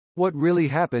What Really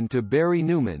Happened to Barry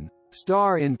Newman,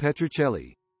 star in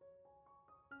Petrocelli.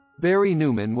 Barry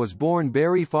Newman was born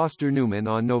Barry Foster Newman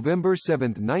on November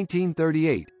 7,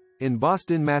 1938, in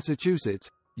Boston,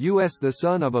 Massachusetts, U.S. the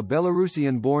son of a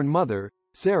Belarusian-born mother,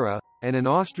 Sarah, and an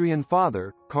Austrian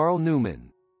father, Carl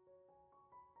Newman.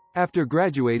 After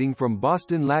graduating from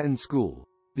Boston Latin School,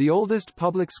 the oldest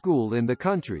public school in the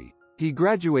country, he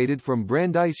graduated from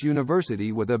Brandeis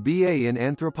University with a B.A. in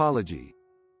anthropology.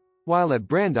 While at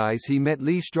Brandeis he met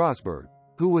Lee Strasberg,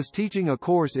 who was teaching a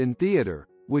course in theater,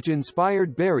 which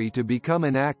inspired Barry to become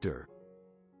an actor.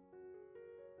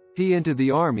 He entered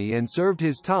the Army and served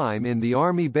his time in the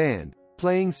Army Band,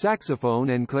 playing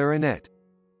saxophone and clarinet.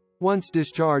 Once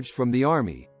discharged from the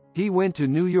Army, he went to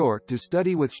New York to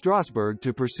study with Strasberg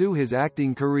to pursue his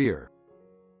acting career.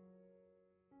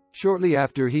 Shortly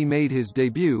after he made his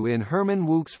debut in Herman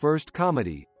Wouk's first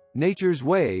comedy, Nature's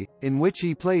Way, in which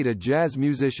he played a jazz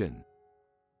musician.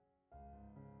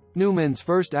 Newman's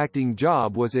first acting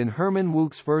job was in Herman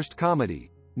Wouk's first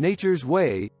comedy, Nature's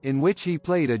Way, in which he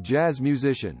played a jazz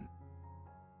musician.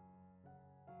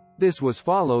 This was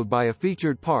followed by a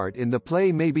featured part in the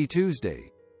play Maybe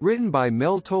Tuesday, written by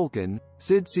Mel Tolkien,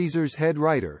 Sid Caesar's head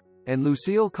writer, and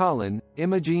Lucille Collin,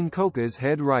 Imogene Coca's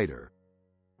head writer.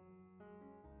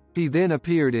 He then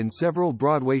appeared in several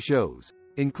Broadway shows,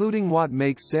 including What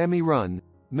Makes Sammy Run,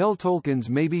 Mel Tolkien's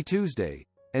Maybe Tuesday,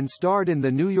 and starred in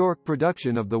the New York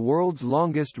production of the world's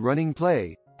longest-running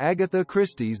play, Agatha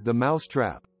Christie's The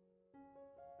Mousetrap.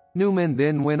 Newman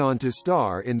then went on to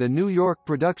star in the New York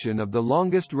production of the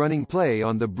longest-running play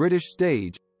on the British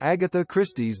stage, Agatha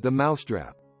Christie's The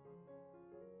Mousetrap.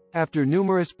 After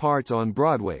numerous parts on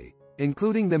Broadway,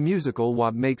 including the musical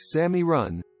What Makes Sammy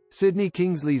Run, Sidney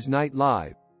Kingsley's Night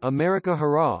Live, America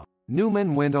Hurrah,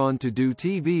 Newman went on to do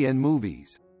TV and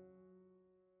movies.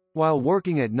 While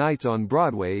working at nights on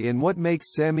Broadway in What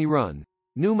Makes Sammy Run,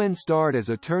 Newman starred as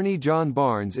attorney John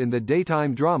Barnes in the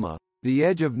daytime drama, The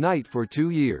Edge of Night for 2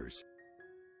 years.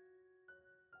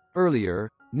 Earlier,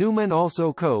 Newman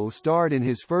also co-starred in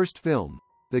his first film,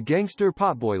 The Gangster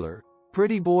Potboiler,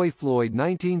 Pretty Boy Floyd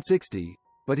 1960,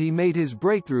 but he made his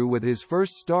breakthrough with his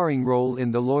first starring role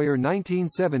in The Lawyer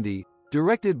 1970,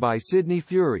 directed by Sidney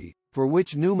Furie, for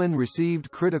which Newman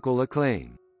received critical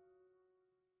acclaim.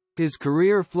 His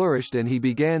career flourished and he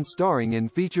began starring in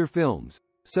feature films,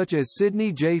 such as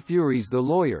Sidney J. Furie's The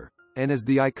Lawyer, and as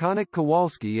the iconic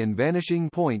Kowalski in Vanishing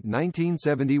Point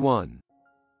 1971.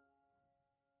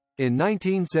 In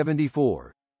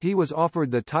 1974, he was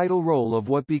offered the title role of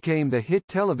what became the hit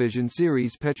television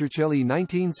series Petrocelli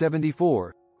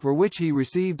 1974, for which he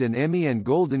received an Emmy and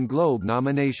Golden Globe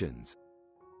nominations.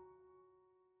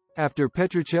 After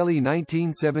Petrocelli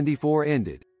 1974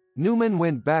 ended, Newman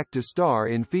went back to star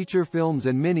in feature films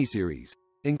and miniseries,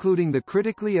 including the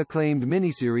critically acclaimed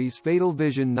miniseries Fatal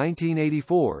Vision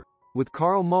 1984, with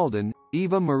Carl Malden,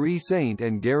 Eva Marie Saint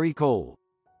and Gary Cole.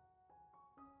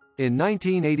 In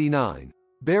 1989,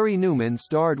 Barry Newman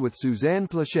starred with Suzanne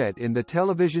Pleshette in the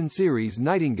television series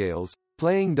Nightingales,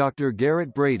 playing Dr.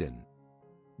 Garrett Braden.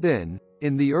 Then,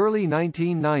 in the early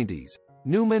 1990s,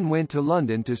 Newman went to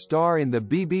London to star in the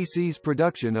BBC's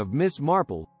production of Miss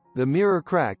Marple, The Mirror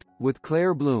Cracked, with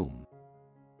Claire Bloom.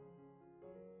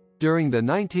 During the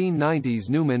 1990s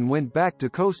Newman went back to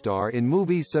co-star in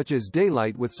movies such as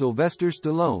Daylight with Sylvester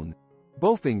Stallone,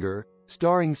 Bowfinger,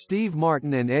 starring Steve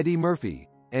Martin and Eddie Murphy,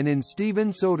 and in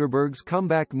Steven Soderbergh's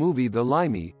comeback movie The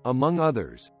Limey, among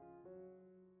others.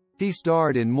 He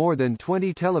starred in more than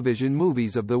 20 television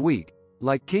movies of the week,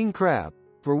 like King Crab,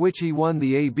 for which he won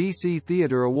the ABC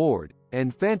Theatre Award,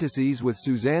 and Fantasies with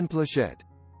Suzanne Pleshette.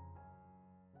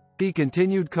 He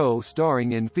continued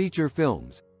co-starring in feature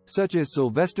films, such as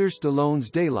Sylvester Stallone's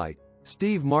Daylight,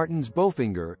 Steve Martin's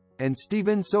Bowfinger, and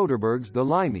Steven Soderbergh's The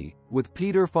Limey, with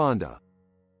Peter Fonda.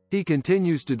 He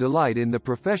continues to delight in the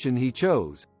profession he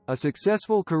chose, a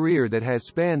successful career that has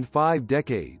spanned 5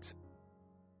 decades.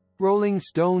 Rolling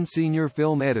Stone senior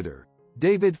film editor,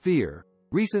 David Fear,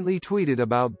 recently tweeted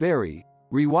about Barry,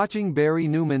 rewatching Barry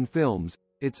Newman films,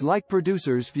 "It's like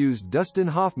producers fused Dustin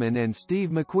Hoffman and Steve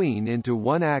McQueen into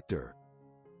one actor."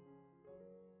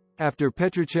 After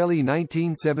Petrocelli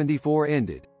 1974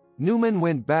 ended, Newman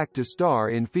went back to star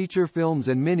in feature films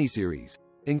and miniseries,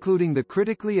 including the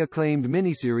critically acclaimed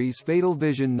miniseries Fatal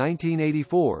Vision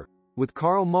 1984, with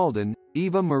Carl Malden,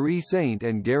 Eva Marie Saint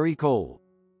and Gary Cole.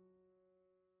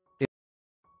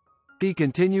 He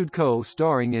continued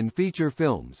co-starring in feature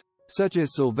films, such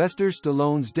as Sylvester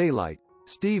Stallone's Daylight,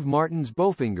 Steve Martin's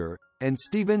Bowfinger, and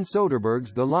Steven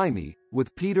Soderbergh's The Limey,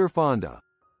 with Peter Fonda.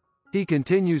 He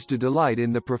continues to delight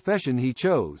in the profession he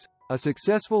chose, a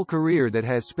successful career that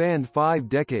has spanned 5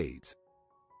 decades.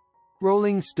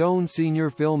 Rolling Stone senior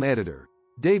film editor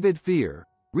David Fear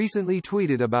recently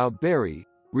tweeted about Barry,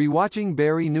 rewatching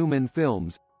Barry Newman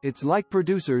films, it's like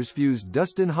producers fused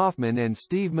Dustin Hoffman and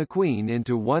Steve McQueen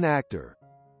into one actor.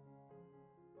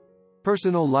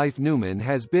 Personal life: Newman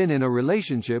has been in a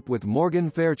relationship with Morgan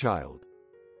Fairchild.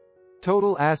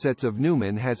 Total assets of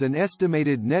Newman has an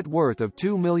estimated net worth of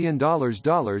 $2 million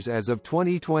as of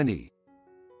 2020.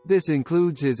 This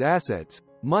includes his assets,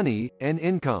 money, and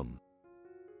income.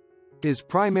 His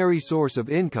primary source of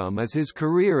income is his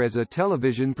career as a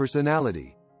television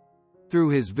personality. Through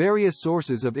his various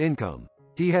sources of income,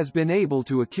 he has been able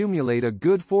to accumulate a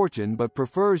good fortune but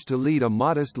prefers to lead a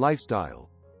modest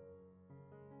lifestyle.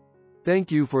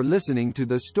 Thank you for listening to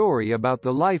the story about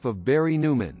the life of Barry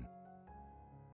Newman.